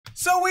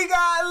So we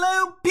got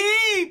Lil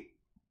PEEP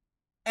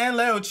and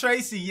Lil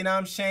Tracy, you know what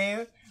I'm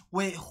saying?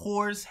 With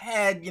Horse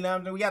Head, you know what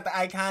I'm saying? We got the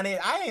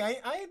iconic.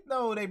 I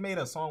know they made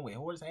a song with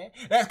Horse Head.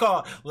 That's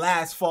called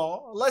Last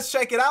Fall. Let's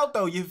check it out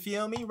though, you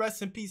feel me?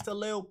 Rest in peace to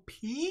Lil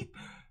PEEP.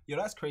 Yo,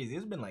 that's crazy.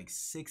 It's been like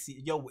 6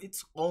 years. Yo,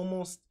 it's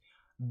almost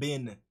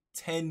been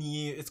 10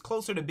 years. It's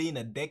closer to being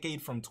a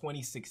decade from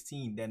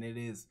 2016 than it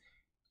is.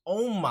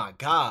 Oh my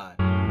God.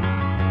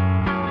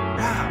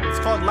 Wow, it's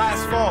called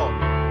Last Fall.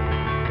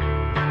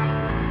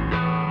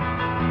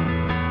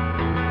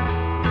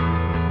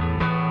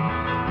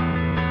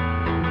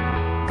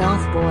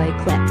 Goth Boy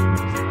clip.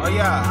 Oh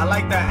yeah, I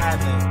like that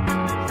ad-lib.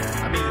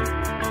 I mean,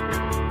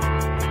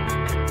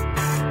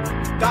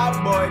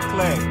 Goth Boy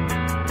clip.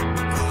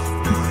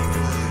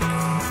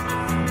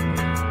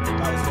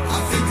 I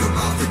think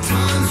about the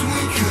times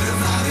we could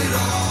have had it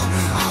all.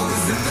 I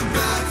was in the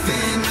back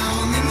then,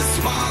 now I'm in the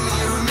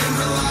spotlight.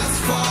 Remember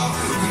last fall,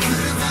 we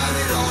could have had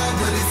it all,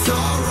 but it's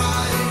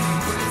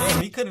alright.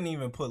 Damn, he couldn't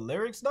even put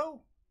lyrics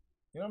though.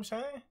 You know what I'm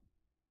saying?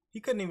 He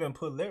couldn't even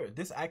put lyrics.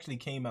 This actually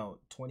came out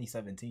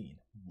 2017.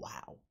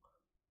 Wow.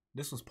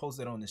 This was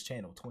posted on this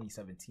channel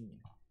 2017.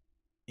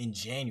 In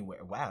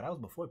January. Wow, that was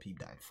before Peep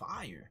died.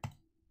 Fire.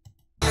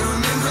 I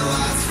remember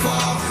last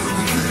fall,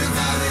 we could have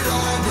had it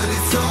all, but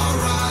it's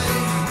alright.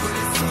 But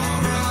it's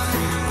alright.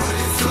 But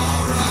it's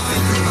alright. I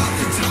think about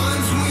the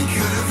times we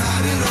could have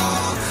had it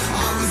all.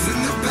 I was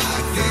in the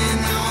back then,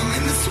 now I'm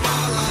in the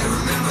spotlight.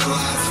 Remember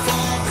last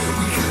fall,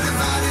 we could have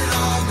had it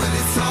all, but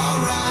it's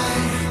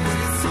alright. But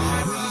it's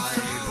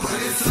alright. But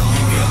it's alright.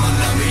 You got my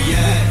number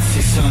yet?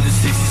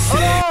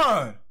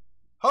 666.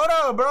 Hold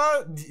on,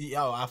 bro.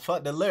 Yo, I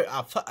fucked the lyric.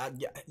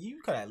 You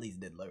could at least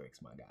did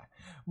lyrics, my guy.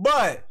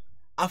 But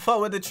I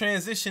fuck with the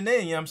transition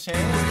in, you know what I'm saying?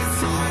 But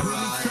it's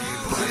alright.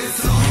 But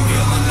it's alright. You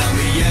got my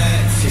number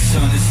yet?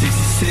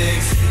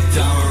 666.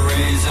 Diamond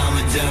rings, I'm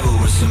a devil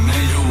with some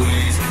angel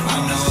wings.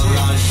 I know a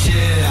lot of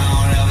shit, I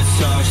don't ever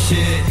talk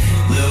shit.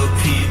 Lil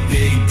PEEP,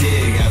 big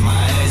dig at my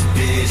ass,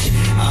 bitch.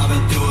 I've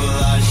been through a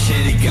lot of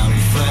shit, it got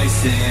me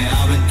flexing.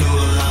 I've been through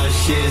a lot of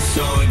shit,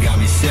 so it got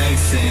me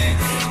sexing.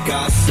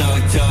 Got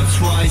sucked up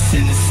twice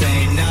in the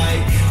same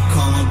night.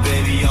 Call my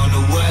baby on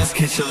the west,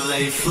 catch a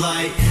late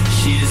flight.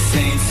 She the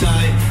same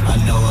type, I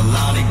know a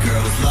lot of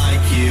girls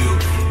like you,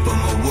 but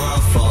my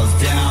world falls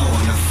down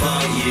when I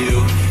fight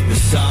you.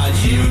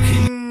 Besides you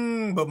can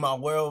but my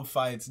world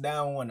fights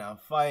down when I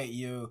fight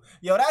you.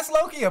 Yo, that's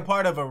low-key a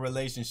part of a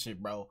relationship,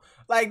 bro.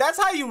 Like, that's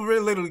how you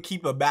really literally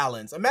keep a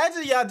balance.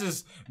 Imagine y'all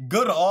just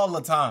good all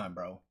the time,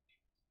 bro.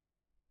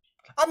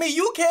 I mean,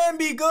 you can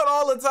be good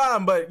all the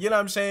time, but you know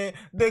what I'm saying?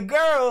 The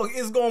girl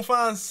is gonna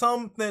find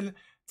something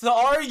to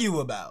argue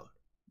about.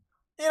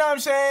 You know what I'm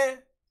saying?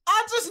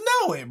 I just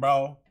know it,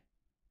 bro.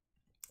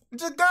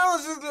 The girl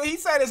is just, he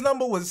said his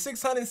number was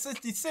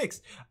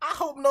 666. I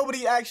hope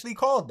nobody actually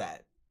called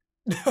that.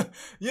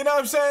 You know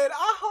what I'm saying?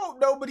 I hope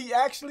nobody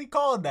actually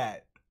called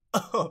that.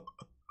 now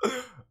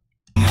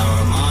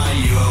remind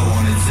you, I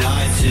wanna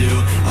die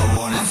too. I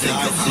wanna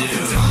die too.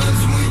 The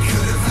times we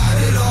could have had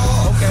it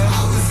all. Okay.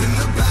 I was in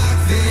the back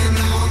then,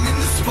 now I'm in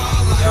the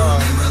spotlight.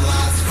 Remember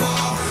last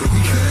fall, we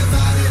could have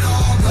had it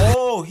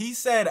all. Oh, he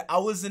said I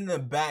was in the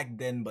back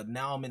then, but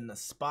now I'm in the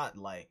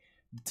spotlight.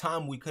 The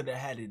time we could have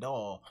had it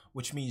all,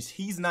 which means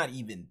he's not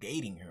even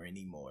dating her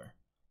anymore.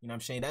 You know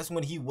what I'm saying? That's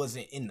when he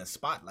wasn't in the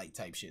spotlight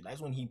type shit.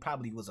 That's when he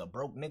probably was a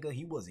broke nigga.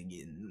 He wasn't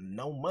getting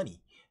no money.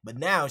 But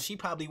now she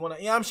probably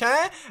wanna, you know what I'm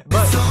saying?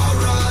 But it's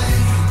alright.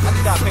 I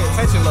just gotta pay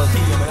attention low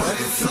key, man.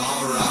 It's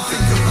alright.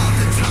 Think about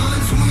the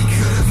times we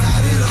could have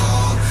had it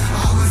all.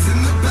 I was in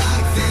the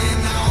back then,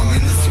 now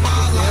I'm in the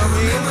spotlight.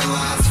 Remember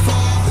last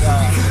fall, we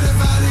could have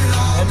had it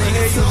all. Let me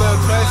hear you, Lil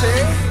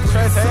Tracy.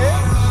 Tracy.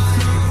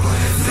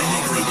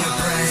 Physically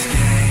depressed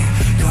gang,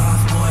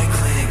 goth boy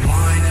click,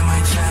 wine in my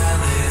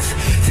chalice.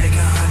 Take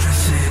 100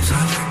 sips,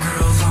 100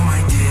 girls on my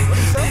dick.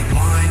 Big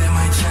wine in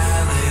my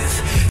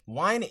chalice.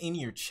 Wine in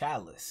your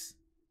chalice.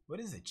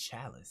 What is a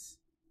chalice?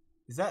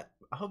 Is that,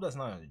 I hope that's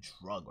not a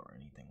drug or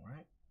anything,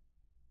 right?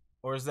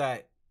 Or is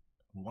that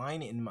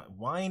wine in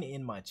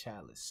my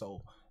chalice?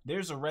 So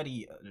there's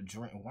already a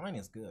drink. Wine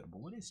is good, but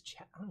what is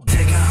chalice? I don't know.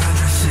 Take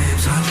 100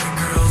 sips,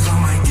 100 girls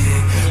on my dick.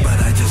 Yeah. But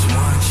I just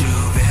want you,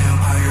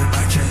 vampire,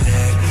 bite your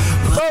neck.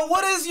 Bro,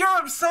 what is your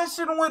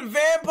obsession with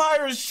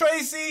vampires,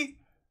 Tracy?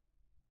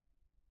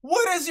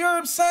 What is your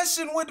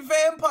obsession with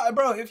vampire?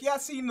 Bro, if y'all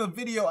seen the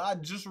video I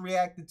just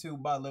reacted to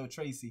by Lil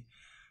Tracy.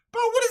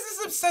 Bro, what is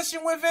this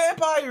obsession with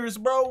vampires,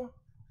 bro?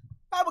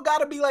 That would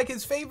gotta be like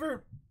his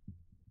favorite.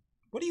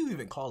 What do you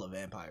even call a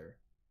vampire?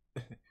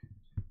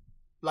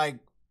 Like,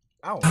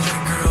 I don't know.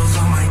 Girls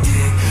on my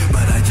dick,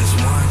 but I just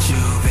want you,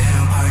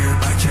 vampire,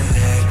 bite your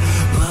neck.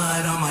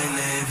 Blood on my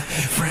lip,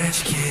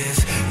 French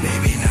kiss.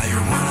 Baby, now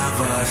you're one of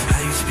us.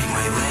 How you speak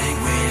my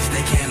language,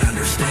 they can't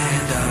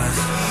understand us.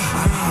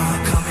 I'm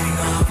hot coming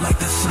up like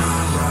the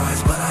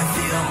sunrise, but I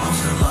feel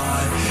most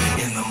alive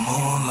in the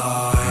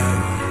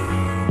moonlight.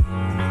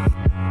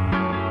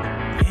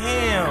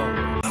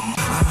 Damn.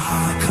 I'm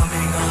hot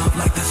coming up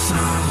like the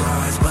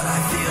sunrise, but I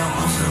feel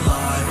most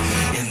alive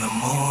in the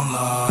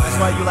moonlight. That's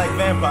why you like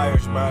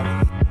vampires, bro.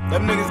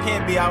 Them niggas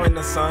can't be out in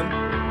the sun.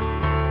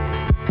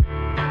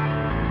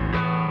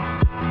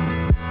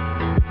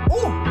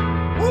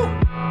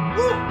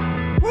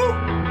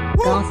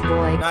 Goth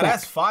boy Now clip.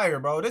 that's fire,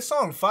 bro. This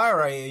song fire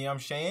right here, you know what I'm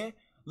saying?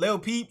 Lil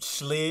Peep,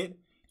 Slid.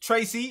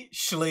 Tracy,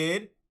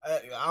 Slid.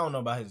 I don't know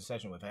about his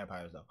obsession with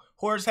vampires, though.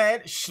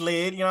 Horsehead,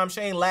 Slid, you know what I'm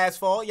saying? Last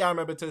fall, y'all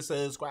remember to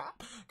subscribe.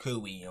 Could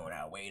we on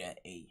our way to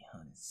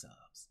 800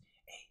 subs?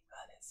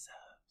 800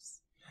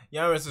 subs.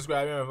 Y'all remember to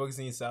subscribe, y'all remember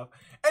focusing yourself.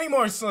 Any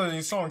more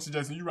song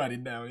suggestions, you write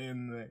it down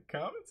in the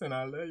comments, and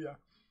I'll let y'all.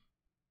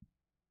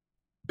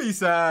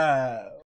 Peace out.